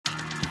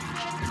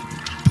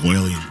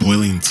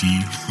boiling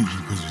tea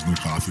because there's no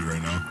coffee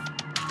right now.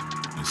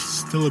 It's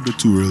still a bit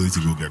too early to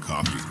go get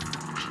coffee.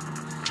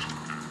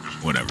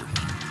 Whatever.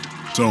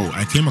 So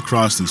I came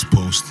across this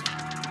post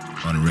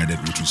on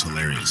Reddit, which was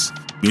hilarious.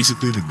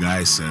 Basically, the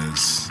guy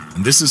says,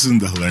 and this isn't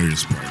the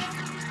hilarious part,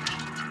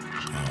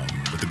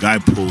 but the guy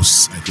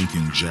posts, I think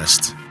in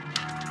jest,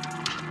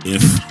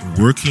 if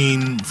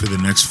working for the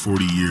next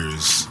 40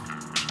 years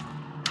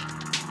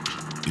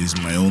is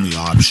my only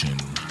option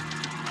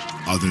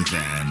other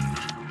than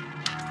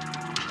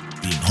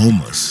being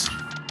homeless,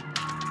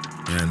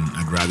 then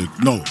I'd rather,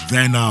 no,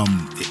 then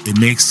it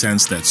makes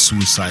sense that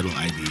suicidal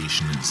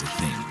ideation is a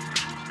thing.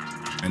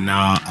 And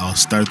now I'll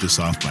start this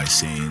off by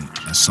saying,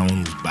 as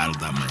someone who's battled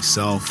that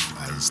myself,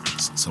 as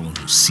someone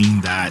who's seen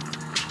that,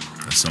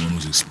 as someone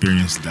who's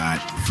experienced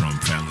that from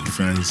family and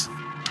friends,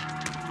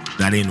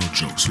 that ain't no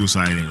joke.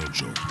 Suicide ain't no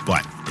joke.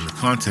 But in the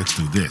context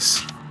of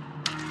this,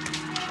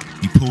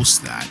 he posts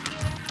that,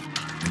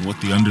 and what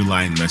the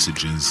underlying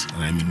message is,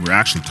 and I mean, we're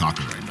actually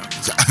talking right now.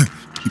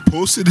 He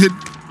posted it,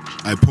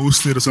 I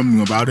posted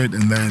something about it,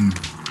 and then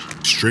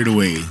straight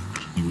away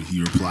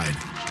he replied.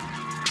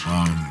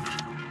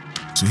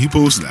 So he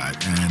posts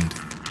that, and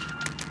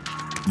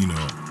you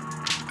know,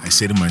 I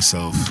say to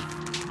myself,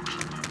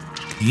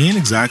 he ain't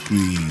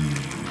exactly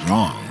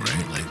wrong,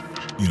 right? Like,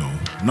 you know,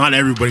 not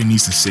everybody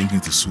needs to sink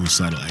into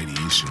suicidal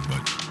ideation,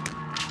 but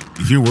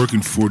if you're working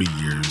 40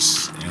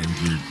 years and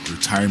your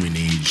retirement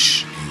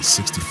age is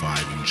 65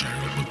 in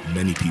general, but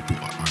many people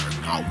are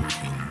not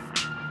working,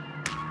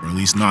 or at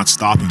least not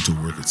stopping to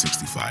work at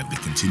 65. They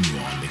continue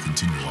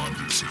on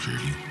for the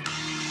security.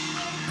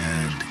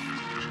 And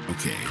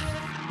okay,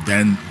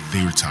 then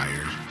they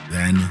retire.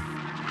 Then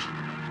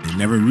they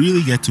never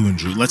really get to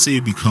enjoy. Let's say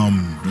you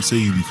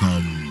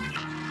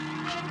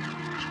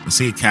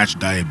catch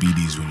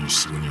diabetes when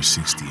you're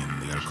 60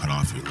 and they gotta cut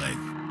off your leg,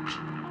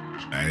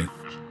 right?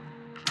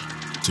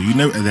 So you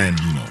never, and then,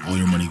 you know, all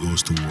your money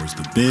goes towards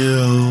the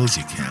bills.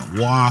 You can't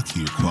walk.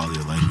 Your quality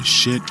of life is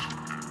shit.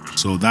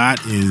 So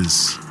that's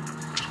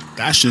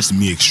just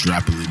me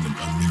extrapolating a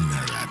meaning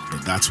out of that.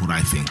 But that's what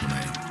I think when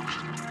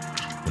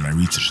I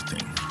read such a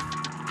thing,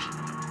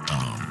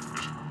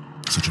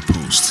 such a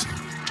post.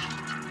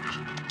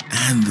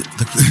 And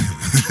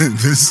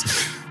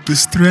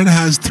this thread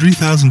has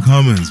 3,000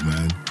 comments,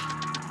 man.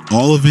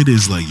 All of it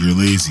is like, you're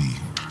lazy.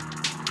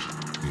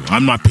 You know,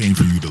 I'm not paying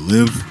for you to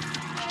live.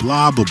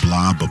 Blah, blah,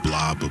 blah, blah,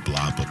 blah, blah,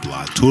 blah, blah,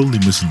 blah. Totally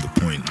missing the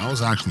point. I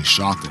was actually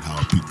shocked at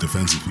how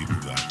defensive people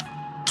got.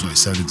 So I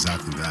said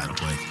exactly that. I'm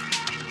like,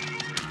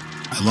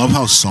 I love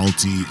how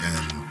salty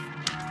and,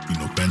 you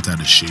know, bent out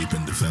of shape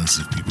and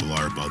defensive people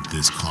are about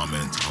this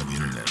comment on the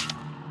internet.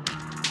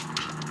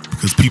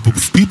 Because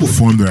people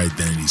form their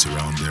identities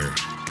around their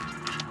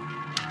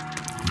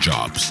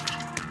jobs,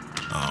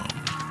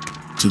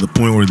 to the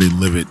point where they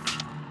live it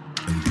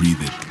and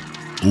breathe it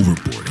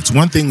overboard. It's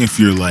one thing if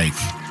you're like,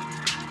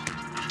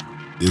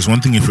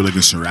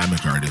 a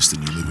ceramic artist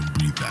and you live and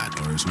breathe that,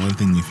 or it's one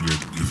thing if you're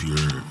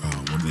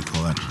what do they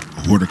call that,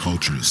 a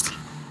horticulturist,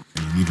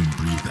 and you live and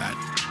breathe that.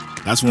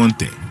 That's one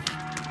thing.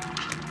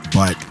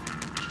 But,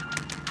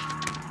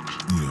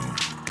 you know,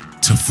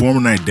 to form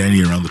an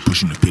identity around the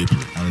pushing the paper,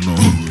 I don't know.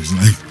 It's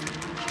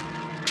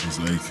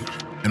like,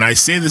 and I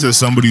say this as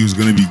somebody who's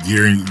going to be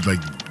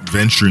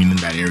venturing in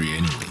that area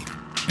anyway,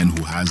 and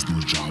who has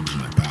those jobs in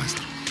my past.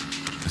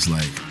 It's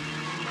like,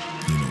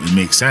 you know, it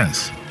makes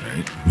sense,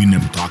 right? We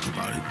never talk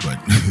about it, but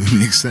it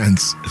makes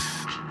sense.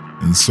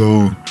 And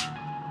so,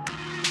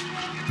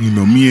 you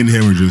know, me and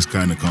him are just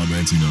kind of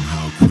commenting on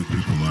how quick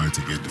people are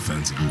to get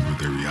defensive over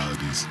their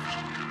realities,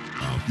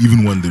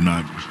 even when they're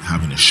not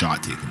having a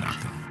shot taken at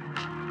them.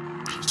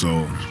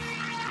 So,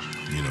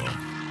 you know,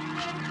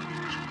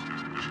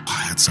 I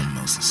had something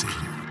else to say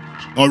here.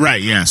 All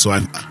right, yeah. So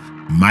I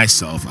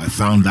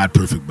found that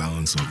perfect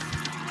balance of,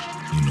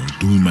 you know,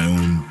 doing my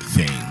own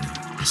thing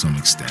to some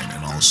extent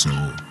and also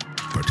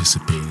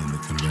participating in the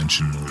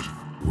conventional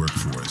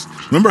workforce.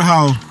 Remember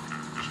how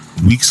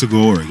weeks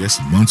ago, or I guess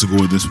months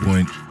ago at this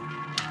point,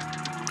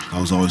 I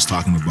was always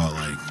talking about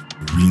like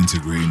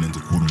reintegrating into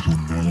quote unquote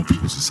normal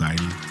people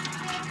society?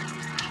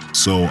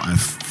 So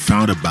I've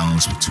found a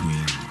balance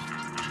between,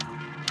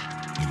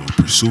 you know,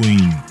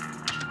 pursuing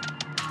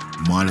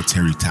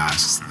monetary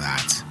tasks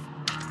that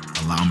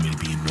allow me to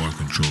be in more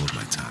control of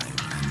my time,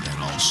 and then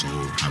also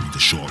having to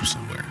show up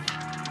somewhere.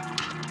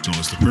 So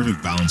it's the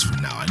perfect balance for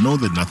now. I know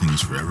that nothing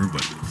is forever,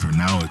 but for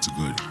now it's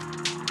good.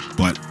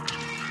 But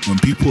when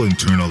people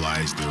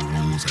internalize their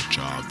roles at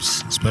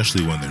jobs,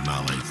 especially when they're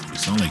not like,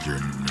 it's not like you're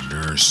a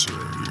nurse or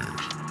you're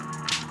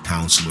a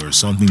counselor or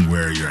something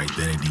where your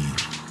identity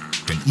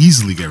can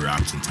easily get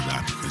wrapped into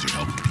that because you're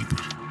helping people.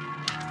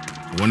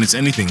 But when it's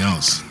anything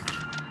else,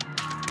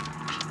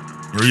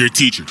 or you're a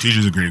teacher,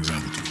 teacher's a great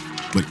example too.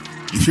 But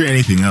if you're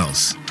anything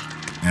else,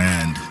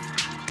 and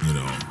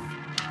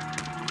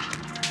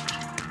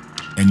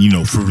you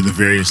know, for the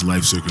various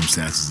life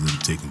circumstances that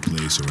have taken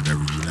place or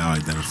whatever, you now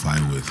identify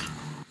with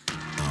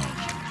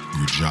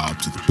your job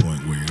to the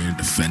point where you're going to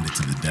defend it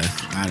to the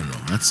death. I don't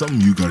know. That's something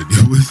you got to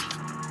deal with.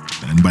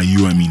 And by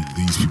you, I mean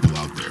these people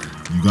out there.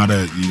 You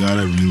gotta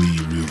really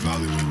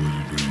reevaluate what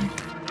you're doing.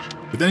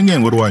 But then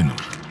again, what do I know?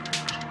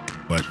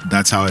 But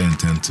that's how I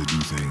intend to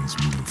do things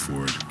moving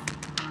forward.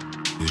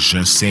 It's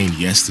just saying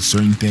yes to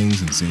certain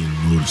things and saying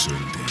no to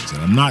certain things.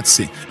 And I'm not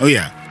saying, oh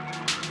yeah,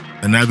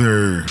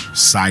 another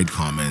side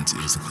comment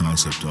is the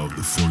concept of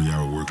the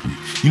 40-hour work week.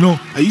 You know,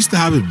 I used to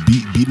have it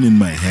beaten in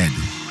my head,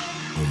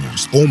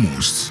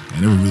 almost. I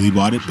never really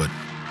bought it, but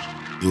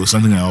it was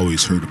something I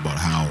always heard about,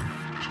 how,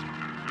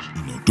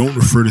 you know, don't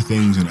refer to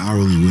things in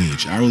hourly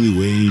wage. Hourly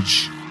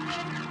wage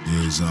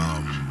is,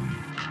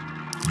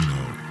 you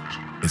know,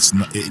 it's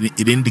not.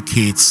 It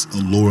indicates a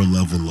lower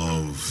level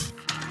of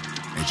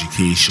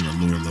education, a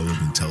lower level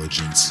of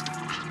intelligence.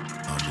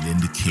 It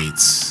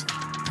indicates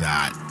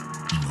that,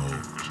 you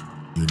know,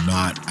 you're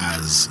not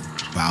as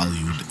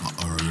valued,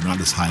 or you're not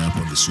as high up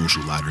on the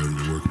social ladder in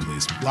the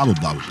workplace. Blah blah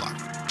blah blah blah.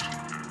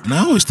 And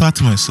I always thought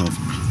to myself,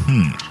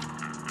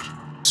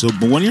 So,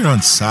 but when you're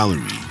on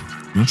salary,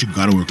 don't you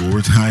gotta work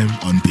overtime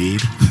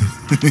unpaid?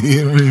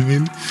 You know what I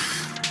mean?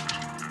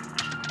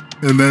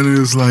 And then it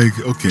was like,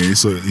 okay,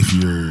 so if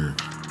you're,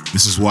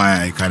 this is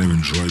why I kind of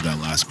enjoyed that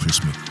last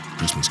Christmas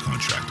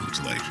contract. It was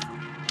like,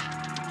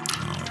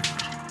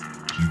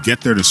 you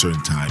get there at a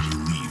certain time, you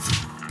leave.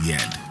 The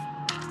end.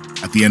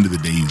 At the end of the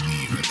day, you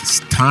leave. At this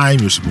time,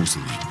 you're supposed to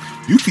leave.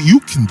 You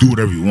can do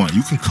whatever you want.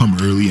 You can come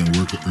early and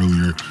work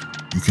earlier.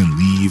 You can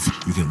leave.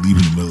 You can leave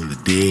in the middle of the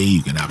day.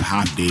 You can have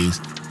half days.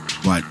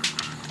 But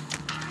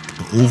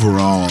the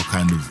overall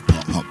kind of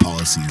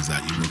policy is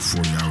that you work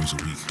 40 hours a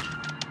week,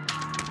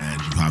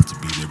 and you have to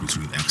be there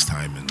between X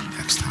time and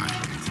X time.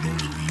 And you can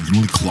only leave. You can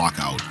only clock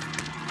out.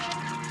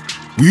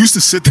 We used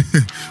to sit there,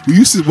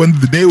 when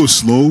the day was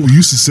slow, we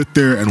used to sit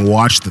there and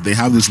watch that. They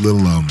have this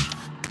little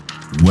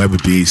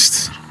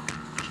web-based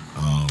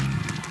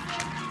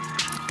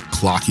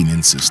clocking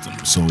in system.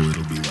 So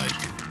it'll be like,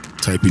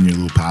 type in your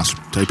little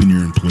password, type in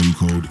your employee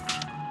code,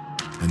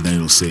 and then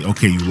it'll say,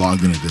 okay, you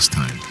logged in at this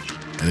time.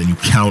 And then you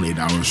count 8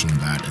 hours from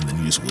that, and then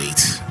you just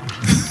wait.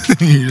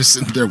 You're just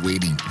sitting there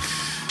waiting.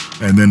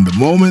 And then the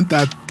moment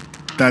that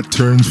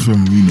turns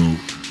from,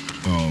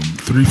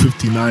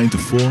 3:59 to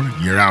 4,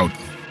 you're out.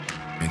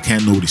 And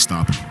can't nobody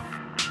stop you.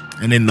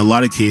 And in a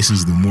lot of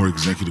cases, the more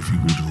executive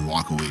people just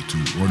walk away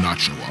too, or not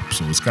show up.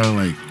 So it's kind of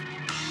like,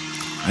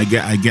 I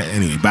get.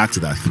 Anyway, back to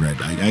that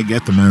thread. I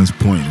get the man's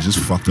point. It's just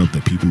fucked up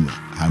that people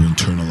have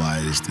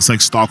internalized. It's like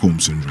Stockholm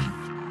syndrome.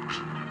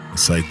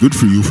 It's like, good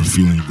for you for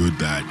feeling good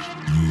that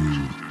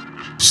you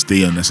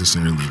stay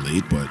unnecessarily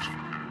late, but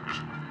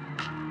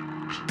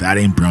that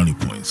ain't brownie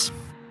points.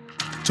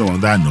 So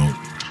on that note,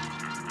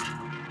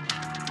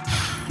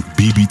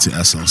 BB to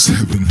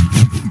SL7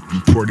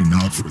 reporting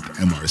out for the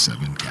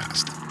MR7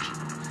 cast.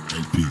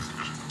 Right, peace.